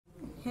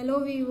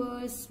Hello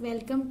viewers,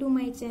 welcome to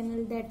my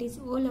channel that is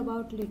all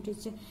about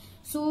literature.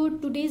 So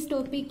today's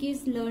topic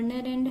is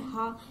learner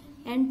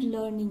and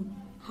learning.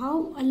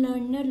 How a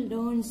learner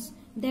learns,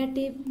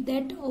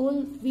 that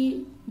all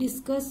we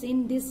discuss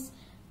in this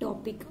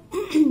topic.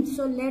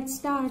 So let's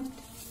start.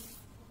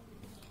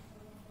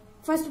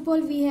 First of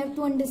all, we have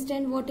to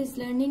understand what is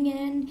learning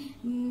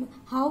and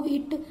how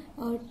it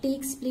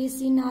takes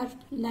place in our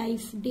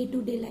life,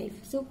 day-to-day life.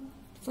 So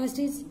first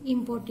is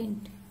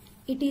important.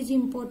 It is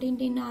important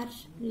in our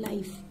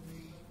life.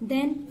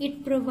 Then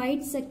it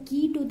provides a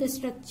key to the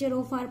structure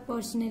of our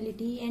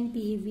personality and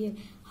behavior.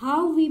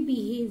 How we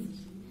behave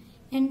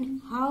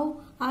and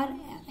how our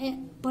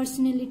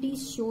personality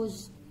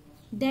shows,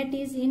 that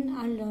is in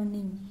our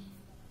learning.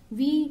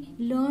 We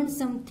learn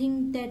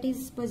something that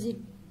is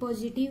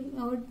positive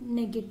or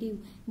negative,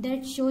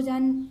 that shows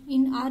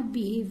in our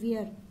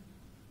behavior.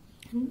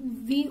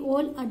 We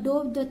all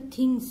adopt the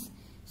things,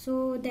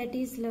 so that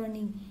is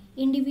learning.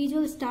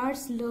 Individual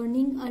starts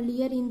learning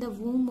earlier in the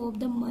womb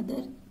of the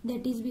mother,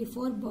 that is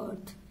before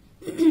birth.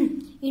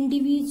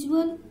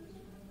 Individual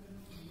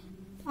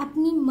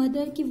अपनी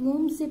mother के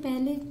वोम से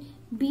पहले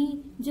भी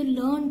जो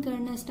learn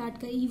करना start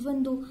कर,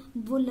 even though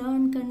वो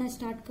learn करना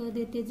स्टार्ट कर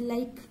देते,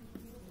 like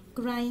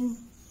crying,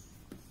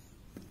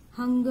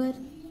 hunger,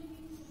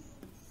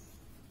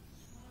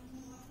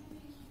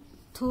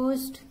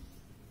 thirst.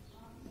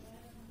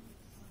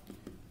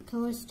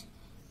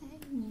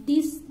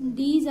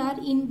 These are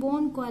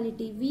inborn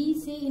quality. We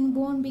say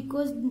inborn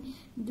because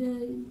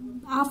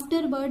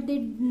after birth they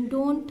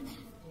don't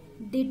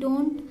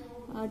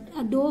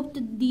adopt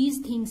these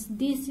things.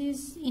 This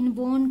is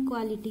inborn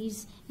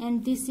qualities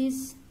and this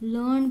is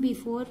learned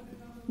before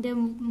the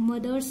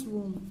mother's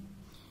womb.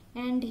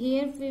 And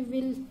here we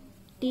will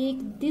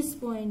take this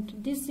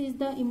point. This is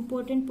the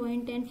important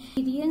point, and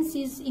experience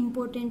is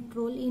important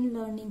role in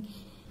learning.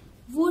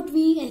 What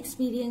we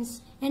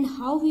experience and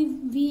how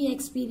we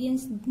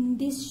experience,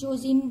 this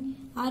shows in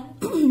our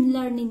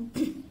learning.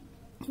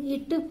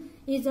 It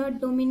is a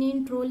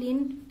dominant role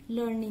in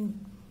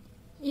learning.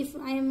 If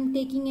I am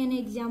taking an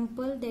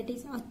example, that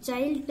is a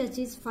child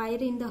touches fire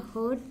in the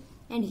heart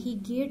and he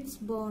gets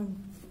burned.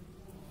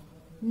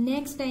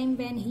 Next time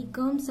when he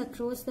comes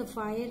across the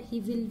fire, he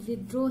will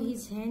withdraw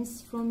his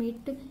hands from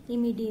it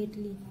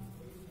immediately.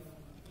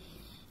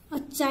 A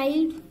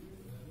child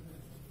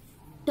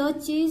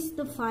touches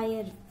the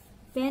fire.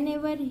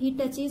 Whenever he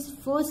touches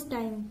first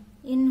time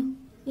in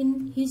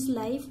his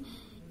life,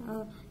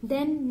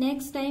 then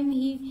next time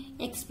he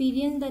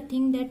experience the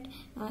thing that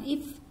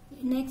if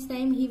next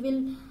time he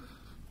will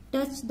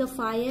touch the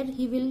fire,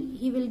 he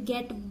will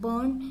get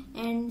burned,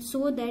 and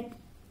so that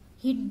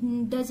he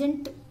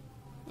doesn't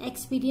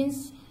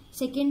experience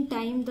second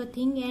time the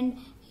thing, and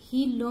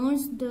he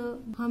learns the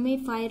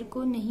हमें fire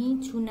को नहीं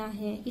छूना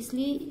है.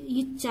 इसलिए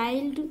ये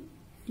child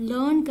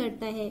learn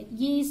करता है,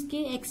 ये इसके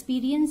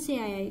एक्सपीरियंस से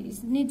आया है.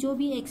 इसने जो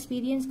भी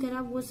एक्सपीरियंस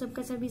करा वो सब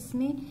का सब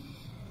इसमें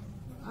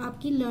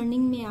आपकी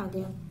लर्निंग में आ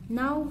गया.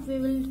 Now we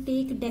will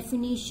take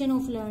definition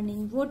of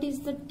learning. What is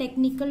the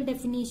technical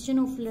definition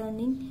of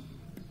learning?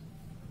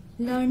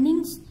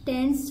 Learning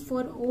stands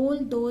for all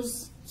those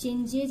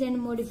changes and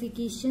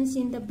modifications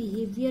in the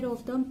behavior of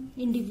the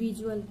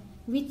individual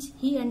which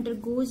he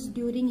undergoes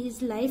during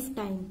his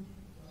lifetime.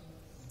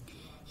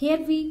 Here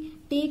we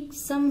take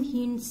some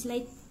hints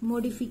like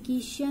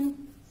modification,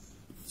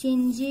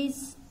 changes,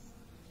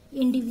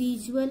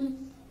 individual,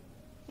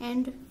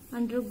 and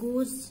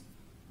undergoes.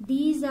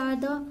 These are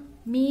the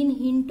main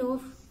hint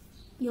of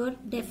your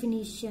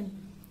definition.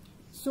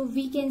 So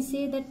we can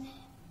say that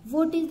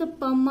what is the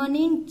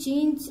permanent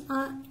change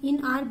in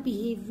our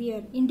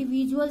behavior,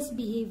 individual's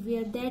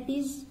behavior, that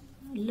is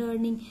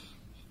learning.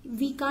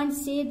 We can't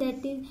say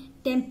that is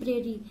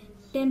temporary.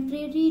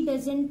 Temporary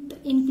doesn't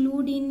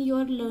include in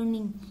your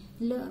learning.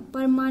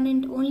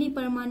 Permanent, only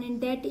permanent,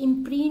 that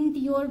imprint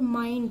your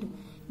mind,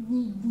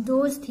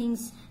 those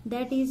things,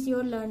 that is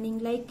your learning.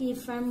 Like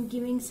if I'm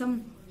giving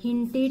some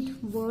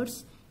hinted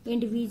words,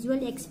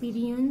 individual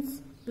experience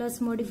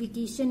plus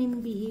modification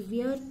in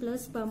behavior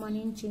plus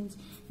permanent change,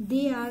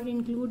 they are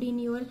included in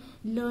your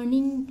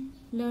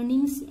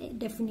learning's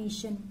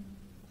definition.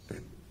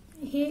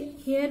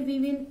 Here we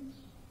will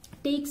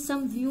take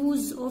some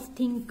views of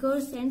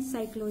thinkers and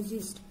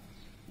psychologists.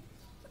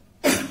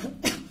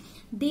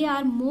 They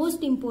are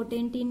most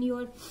important in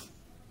your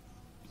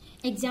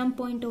exam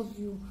point of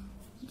view.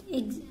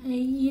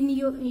 In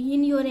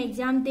your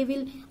exam they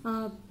will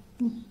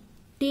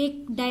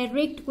take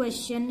direct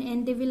question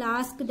and they will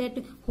ask that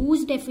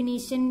whose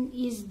definition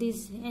is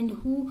this and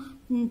who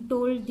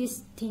told this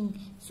thing.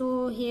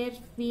 So here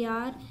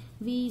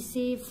we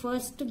say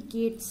first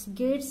Gates.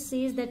 Gates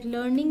says that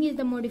learning is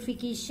the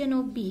modification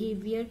of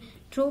behavior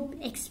through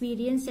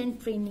experience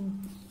and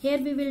training. Here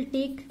we will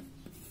take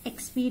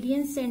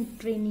experience and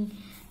training.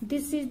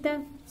 This is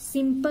the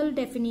simple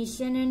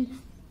definition and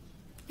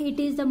it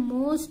is the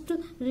most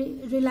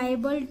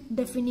reliable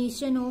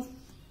definition of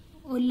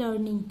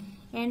learning,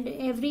 and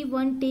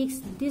everyone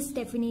takes this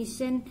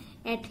definition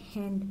at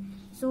hand.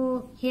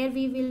 So here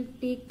we will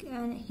take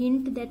a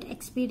hint that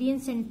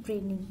experience and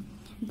training.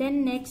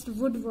 Then next,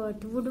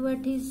 Woodworth.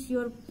 Woodworth is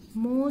your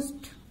most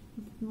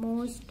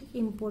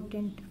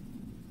important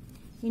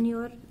in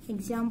your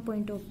exam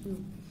point of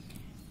view.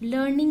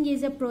 Learning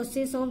is a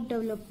process of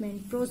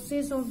development.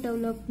 Process of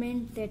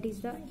development, that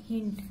is the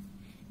hint.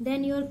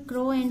 Then your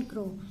Crow and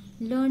Crow.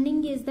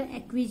 Learning is the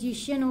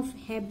acquisition of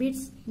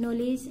habits,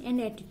 knowledge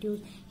and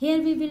attitude.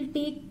 Here we will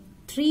take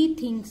three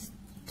things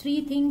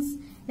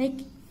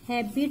like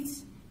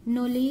habits,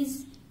 knowledge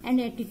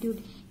and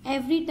attitude.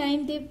 Every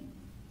time they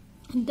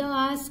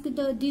ask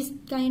this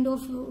kind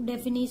of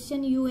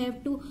definition, you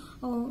have to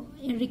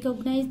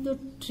recognize the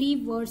three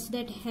words,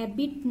 that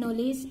habit,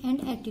 knowledge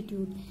and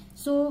attitude.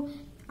 So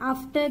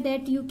after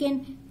that you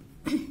can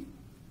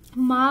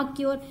mark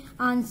your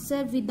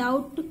answer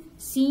without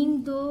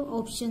seeing the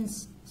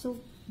options.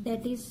 So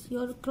that is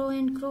your Crow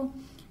and Crow.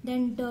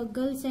 Then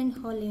Douglas and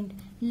Holland.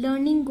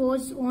 Learning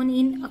goes on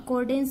in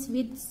accordance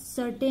with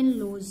certain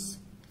laws.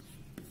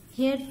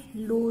 Here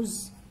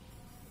laws.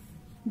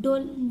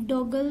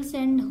 Douglas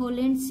and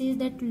Holland says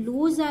that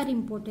laws are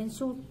important.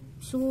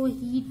 So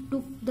he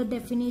took the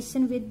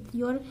definition with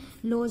your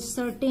laws,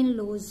 certain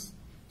laws.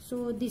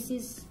 So this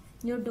is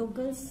your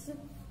Douglas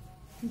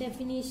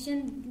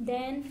definition.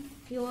 Then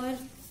your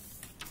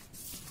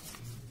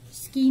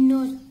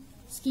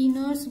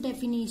Skinner's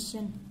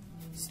definition.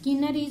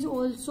 Skinner is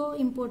also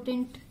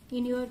important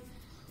in your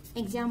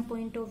exam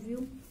point of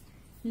view.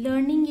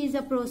 Learning is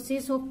a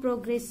process of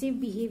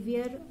progressive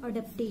behavior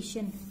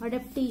adaptation.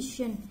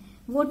 Adaptation,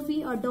 what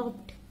we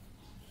adopt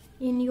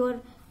in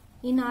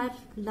our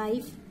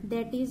life,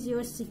 that is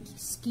your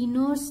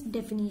Skinner's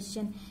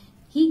definition.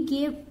 He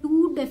gave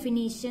two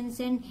definitions,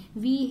 and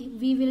we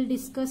will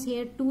discuss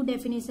here two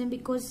definitions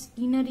because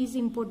Skinner is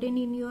important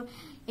in your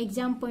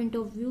exam point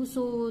of view.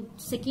 So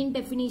second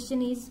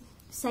definition is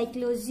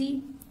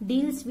psychology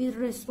deals with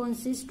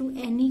responses to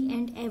any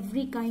and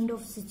every kind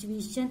of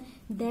situation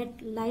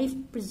that life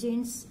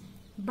presents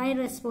by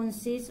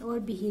responses or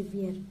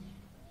behavior.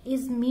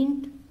 Is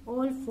meant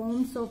all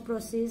forms of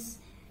process,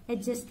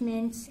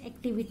 adjustments,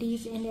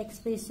 activities and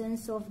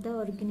expressions of the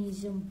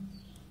organism.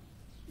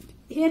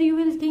 Here you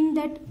will think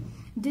that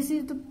this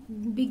is the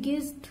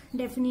biggest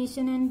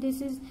definition and this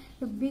is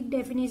the big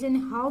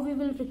definition. How we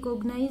will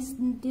recognize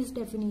this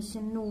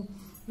definition? No,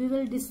 we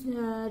will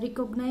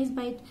recognize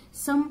by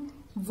some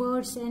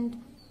words,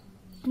 and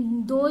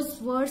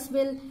those words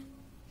will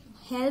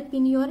help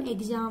in your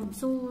exam.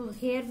 So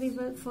here we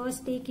will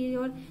first take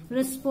your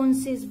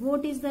responses.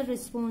 What is the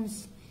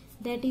response?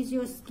 That is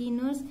your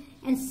Skinner's.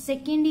 And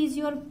second is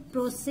your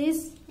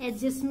process,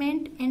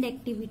 adjustment and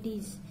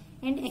activities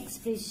and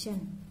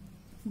expression.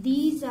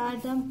 These are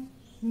the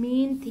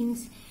main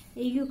things.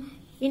 You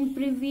in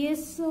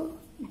previous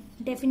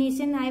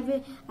definition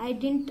I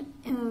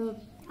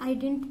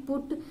didn't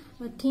put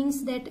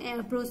things that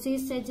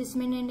process,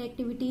 adjustment and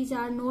activities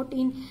are not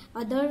in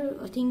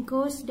other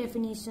thinkers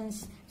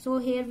definitions. So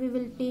here we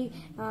will take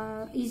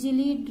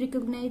easily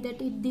recognize that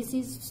this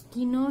is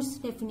Skinner's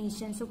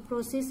definition. So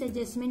process,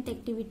 adjustment,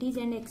 activities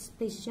and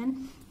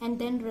expression, and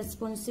then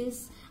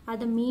responses are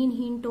the main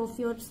hint of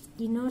your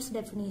Skinner's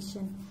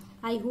definition.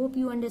 I hope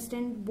you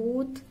understand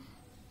both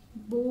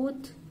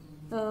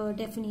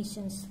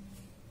definitions.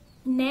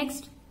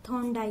 Next,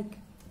 Thorndike.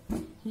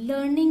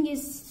 Learning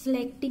is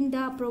selecting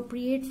the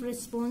appropriate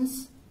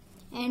response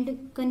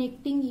and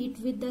connecting it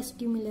with the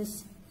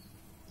stimulus.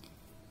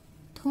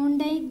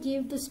 Thorndike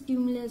gave the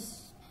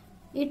stimulus.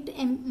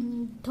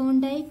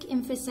 Thorndike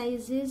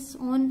emphasizes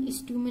on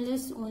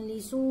stimulus only.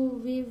 So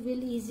we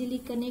will easily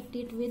connect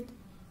it with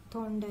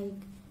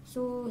Thorndike.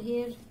 So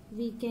here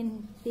we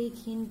can take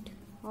hint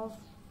of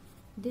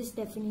this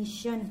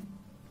definition.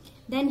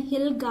 Then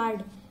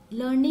Hildegard.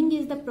 Learning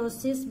is the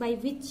process by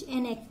which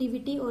an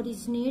activity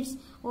originates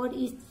or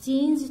is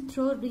changed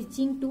through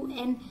reaching to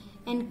an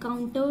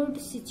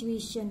encountered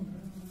situation.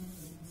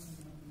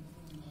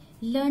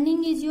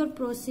 Learning is your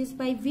process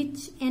by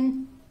which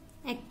an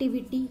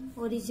activity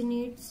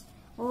originates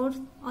or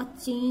a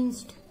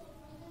changed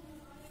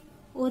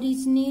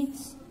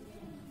originates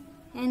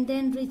and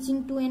then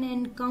reaching to an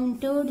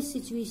encountered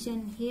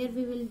situation. Here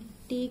we will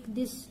take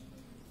this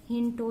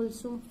hint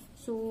also.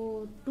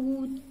 So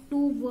two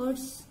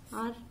words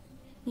are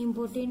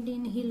important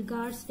in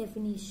Hildegard's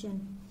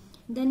definition.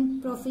 Then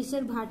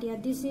Professor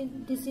Bhatia.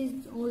 This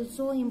is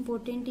also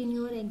important in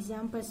your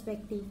exam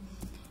perspective.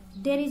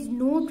 There is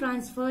no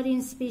transfer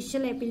in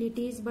special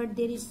abilities, but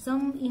there is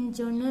some in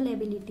general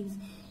abilities.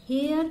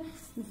 Here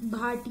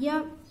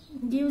Bhatia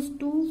gives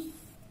two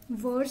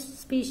words,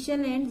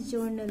 special and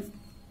general.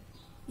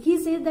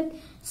 He says that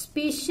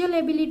special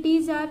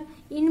abilities are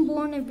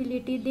inborn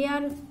ability.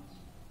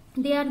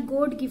 They are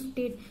God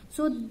gifted,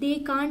 so they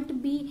can't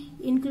be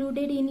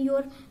included in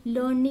your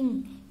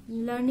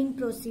learning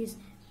process.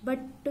 But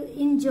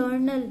in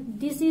general,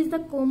 this is the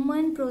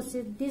common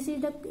process, this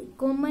is the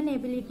common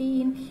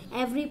ability in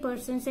every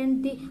person,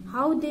 and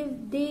how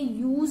they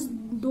use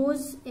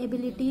those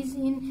abilities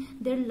in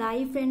their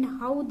life and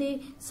how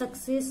they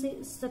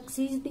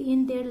succeed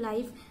in their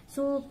life.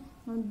 So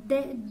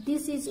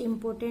this is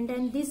important,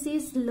 and this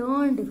is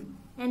learned,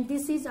 and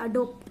this is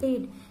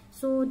adopted.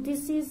 So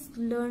this is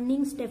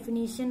learning's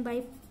definition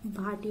by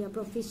Bhatia,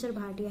 Professor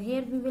Bhatia.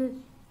 Here we will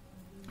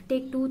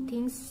take two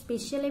things,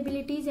 spatial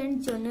abilities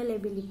and journal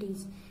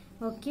abilities.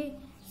 Okay,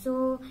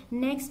 so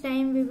next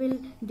time we will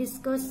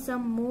discuss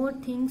some more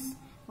things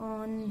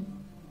on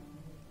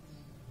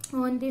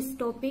this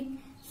topic.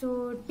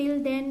 So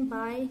till then,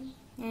 bye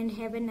and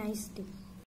have a nice day.